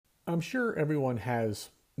I'm sure everyone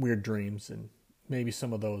has weird dreams, and maybe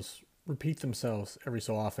some of those repeat themselves every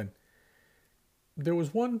so often. There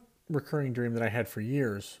was one recurring dream that I had for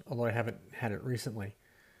years, although I haven't had it recently,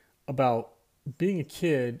 about being a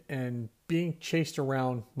kid and being chased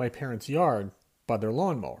around my parents' yard by their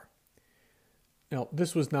lawnmower. Now,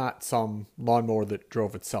 this was not some lawnmower that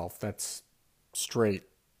drove itself. That's straight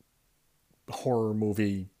horror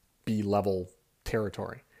movie B level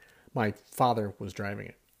territory. My father was driving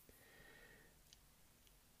it.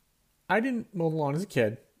 I didn't mow the lawn as a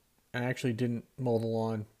kid. I actually didn't mow the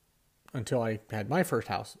lawn until I had my first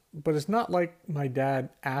house. But it's not like my dad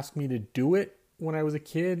asked me to do it when I was a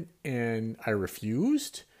kid and I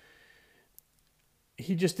refused.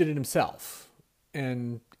 He just did it himself.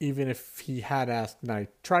 And even if he had asked and I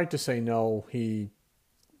tried to say no, he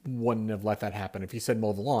wouldn't have let that happen. If he said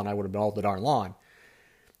mow the lawn, I would have mowed the darn lawn.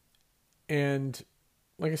 And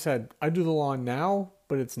like I said, I do the lawn now,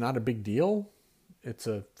 but it's not a big deal. It's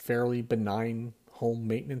a fairly benign home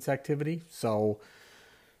maintenance activity. So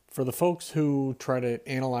for the folks who try to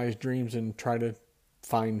analyze dreams and try to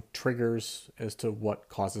find triggers as to what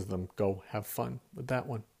causes them, go have fun with that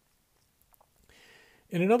one.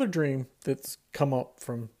 In another dream that's come up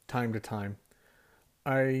from time to time,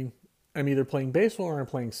 I am either playing baseball or I'm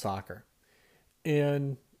playing soccer.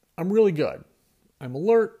 And I'm really good. I'm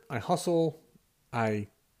alert, I hustle, I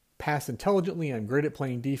pass intelligently, I'm great at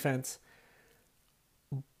playing defense,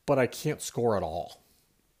 but I can't score at all.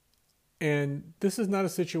 And this is not a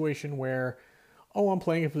situation where, oh, I'm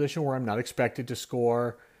playing a position where I'm not expected to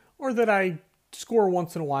score, or that I score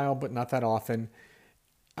once in a while, but not that often.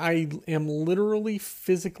 I am literally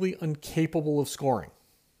physically incapable of scoring.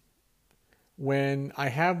 When I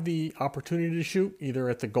have the opportunity to shoot, either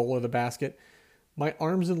at the goal or the basket, my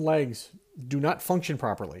arms and legs do not function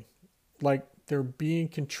properly. Like they're being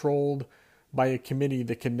controlled by a committee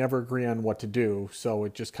that can never agree on what to do, so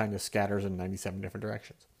it just kind of scatters in 97 different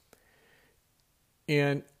directions.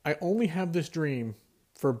 And I only have this dream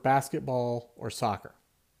for basketball or soccer.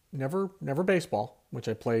 Never baseball, which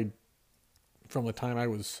I played from the time I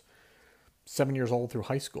was 7 years old through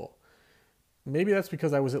high school. Maybe that's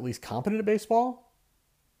because I was at least competent at baseball.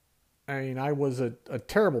 I mean, I was a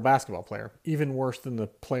terrible basketball player, even worse than the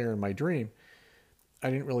player in my dream. I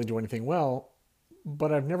didn't really do anything well,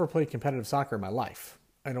 but I've never played competitive soccer in my life.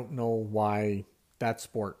 I don't know why that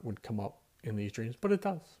sport would come up in these dreams, but it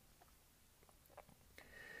does.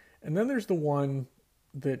 And then there's the one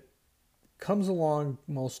that comes along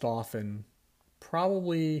most often,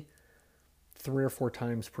 probably 3 or 4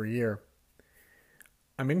 times per year.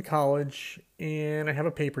 I'm in college and I have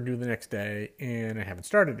a paper due the next day and I haven't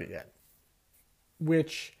started it yet,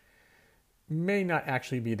 which may not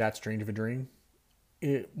actually be that strange of a dream.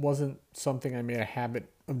 It wasn't something I made a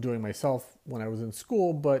habit of doing myself when I was in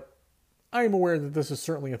school, but I am aware that this is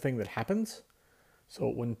certainly a thing that happens, so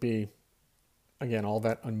it wouldn't be, again, all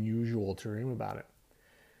that unusual to dream about it.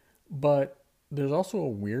 But there's also a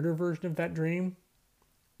weirder version of that dream,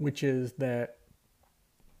 which is that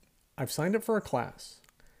I've signed up for a class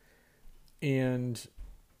and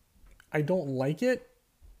I don't like it,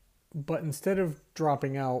 but instead of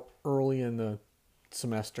dropping out early in the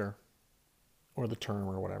semester or the term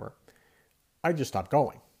or whatever, I just stop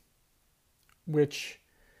going, which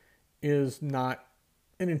is not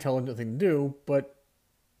an intelligent thing to do, but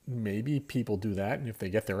maybe people do that, and if they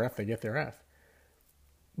get their F, they get their F.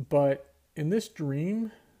 But in this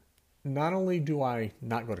dream, not only do I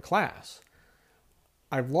not go to class,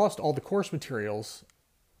 I've lost all the course materials,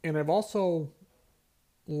 and I've also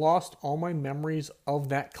lost all my memories of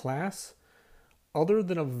that class, other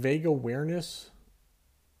than a vague awareness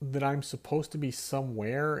that I'm supposed to be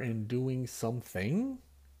somewhere and doing something.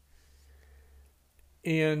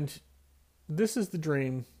 And this is the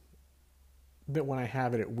dream that when I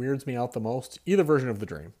have it, it weirds me out the most. Either version of the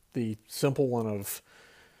dream. The simple one of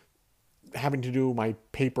having to do my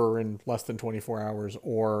paper in less than 24 hours,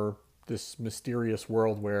 or this mysterious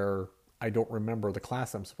world where I don't remember the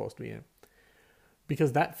class I'm supposed to be in.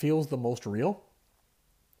 Because that feels the most real.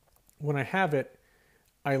 When I have it,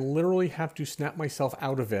 I literally have to snap myself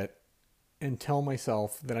out of it and tell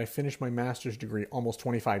myself that I finished my master's degree almost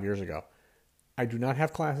 25 years ago. I do not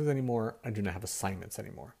have classes anymore. I do not have assignments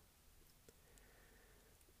anymore.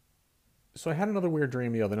 So I had another weird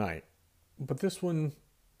dream the other night, but this one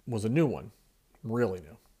was a new one, really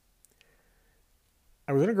new.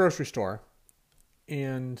 I was in a grocery store,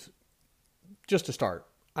 and just to start,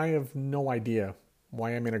 I have no idea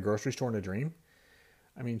why I'm in a grocery store in a dream.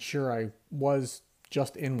 I mean, sure, I was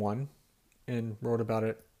just in one and wrote about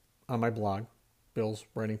it on my blog,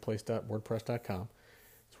 billswritingplace.wordpress.com.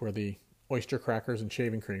 It's where the oyster crackers and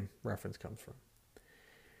shaving cream reference comes from.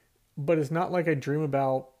 But it's not like I dream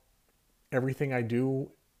about everything I do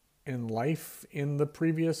in life in the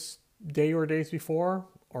previous day or days before,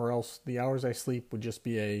 or else the hours I sleep would just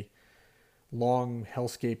be a long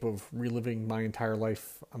hellscape of reliving my entire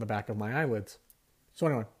life on the back of my eyelids. So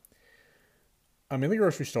anyway, I'm in the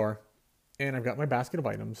grocery store and I've got my basket of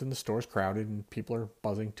items and the store's crowded and people are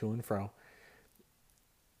buzzing to and fro.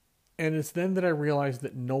 And it's then that I realize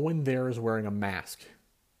that no one there is wearing a mask,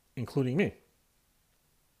 including me.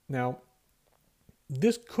 Now,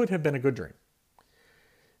 this could have been a good dream.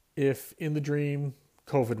 If in the dream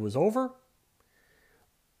COVID was over,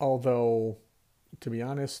 although, to be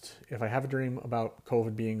honest, if I have a dream about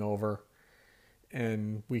COVID being over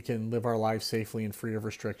and we can live our lives safely and free of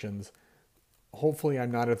restrictions, hopefully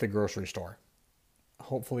I'm not at the grocery store.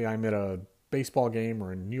 Hopefully I'm at a baseball game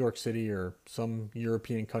or in New York City or some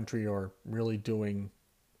European country or really doing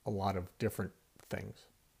a lot of different things.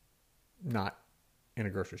 Not in a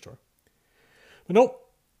grocery store. But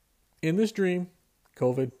nope, in this dream,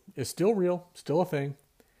 COVID is still real, still a thing.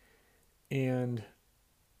 And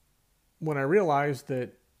when I realized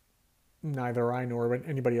that neither I nor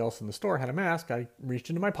anybody else in the store had a mask, I reached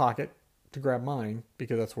into my pocket to grab mine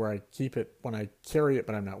because that's where I keep it when I carry it,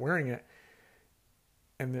 but I'm not wearing it.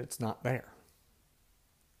 And it's not there.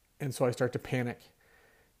 And so I start to panic.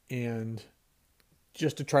 And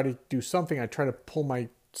just to try to do something, I try to pull my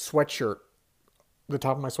sweatshirt, the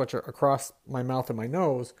top of my sweatshirt, across my mouth and my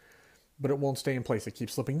nose, but it won't stay in place. It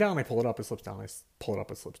keeps slipping down. I pull it up, it slips down. I pull it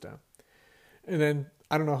up, it slips down. And then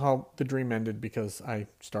I don't know how the dream ended because I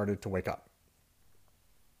started to wake up.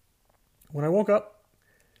 When I woke up,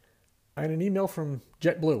 I had an email from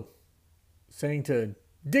JetBlue saying to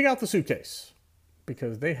dig out the suitcase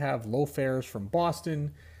because they have low fares from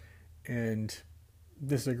Boston and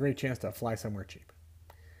this is a great chance to fly somewhere cheap.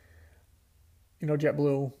 You know,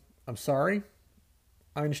 JetBlue, I'm sorry.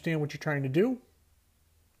 I understand what you're trying to do.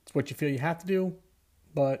 It's what you feel you have to do,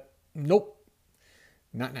 but nope,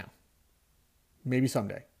 not now. Maybe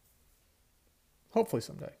someday. Hopefully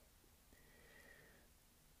someday.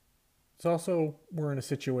 It's also, we're in a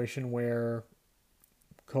situation where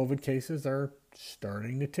COVID cases are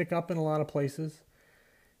starting to tick up in a lot of places,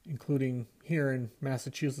 including here in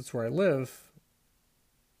Massachusetts where I live.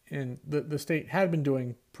 And the state had been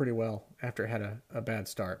doing pretty well after it had a bad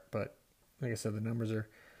start. But like I said, the numbers are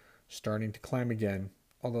starting to climb again,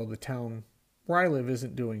 although the town where I live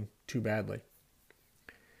isn't doing too badly.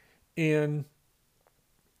 And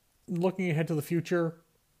looking ahead to the future,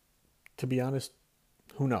 to be honest,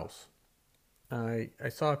 who knows? I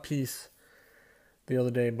saw a piece the other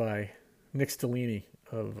day by Nick Stellini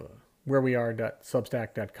of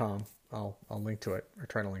whereweare.substack.com. I'll link to it, or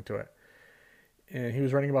try to link to it. And he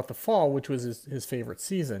was writing about the fall, which was his favorite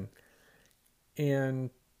season. And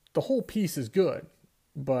the whole piece is good,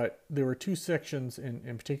 but there were two sections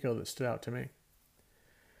in particular that stood out to me.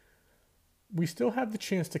 We still have the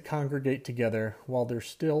chance to congregate together while there's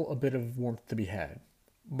still a bit of warmth to be had.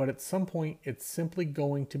 But at some point, it's simply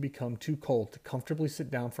going to become too cold to comfortably sit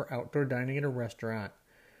down for outdoor dining at a restaurant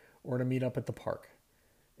or to meet up at the park.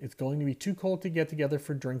 It's going to be too cold to get together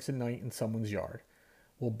for drinks at night in someone's yard.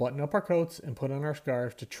 We'll button up our coats and put on our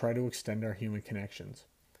scarves to try to extend our human connections.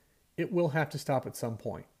 It will have to stop at some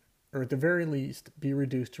point, or at the very least, be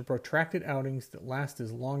reduced to protracted outings that last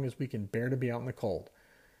as long as we can bear to be out in the cold.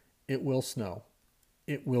 It will snow.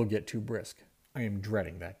 It will get too brisk. I am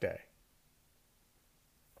dreading that day.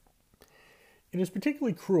 It is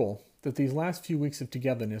particularly cruel that these last few weeks of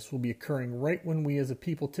togetherness will be occurring right when we as a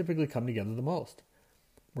people typically come together the most.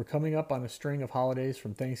 We're coming up on a string of holidays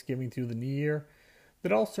from Thanksgiving through the New Year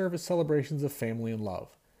that all serve as celebrations of family and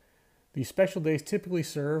love. These special days typically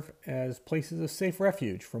serve as places of safe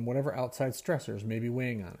refuge from whatever outside stressors may be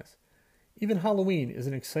weighing on us. Even Halloween is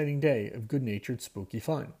an exciting day of good-natured spooky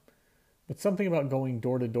fun. But something about going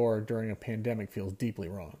door to door during a pandemic feels deeply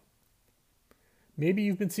wrong. Maybe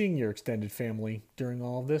you've been seeing your extended family during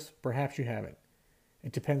all of this. Perhaps you haven't.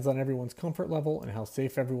 It depends on everyone's comfort level and how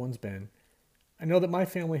safe everyone's been. I know that my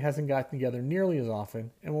family hasn't gotten together nearly as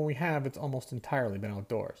often, and when we have, it's almost entirely been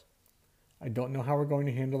outdoors. I don't know how we're going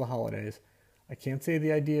to handle the holidays. I can't say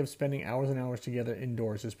the idea of spending hours and hours together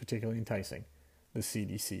indoors is particularly enticing. The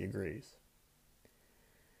CDC agrees.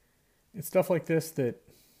 It's stuff like this that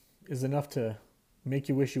is enough to make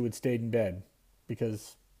you wish you had stayed in bed,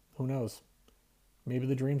 because who knows? Maybe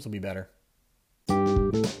the dreams will be better.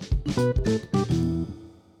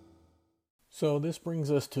 So this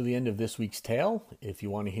brings us to the end of this week's tale. If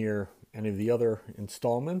you want to hear any of the other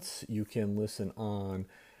installments, you can listen on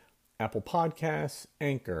Apple Podcasts,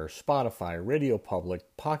 Anchor, Spotify, Radio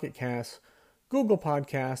Public, Pocket Casts, Google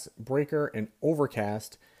Podcasts, Breaker, and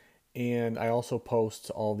Overcast. And I also post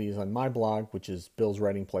all these on my blog, which is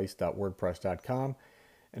billswritingplace.wordpress.com.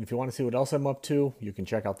 And if you want to see what else I'm up to, you can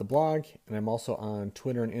check out the blog. And I'm also on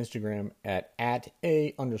Twitter and Instagram at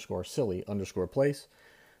 @a_silly_place.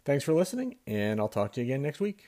 Thanks for listening, and I'll talk to you again next week.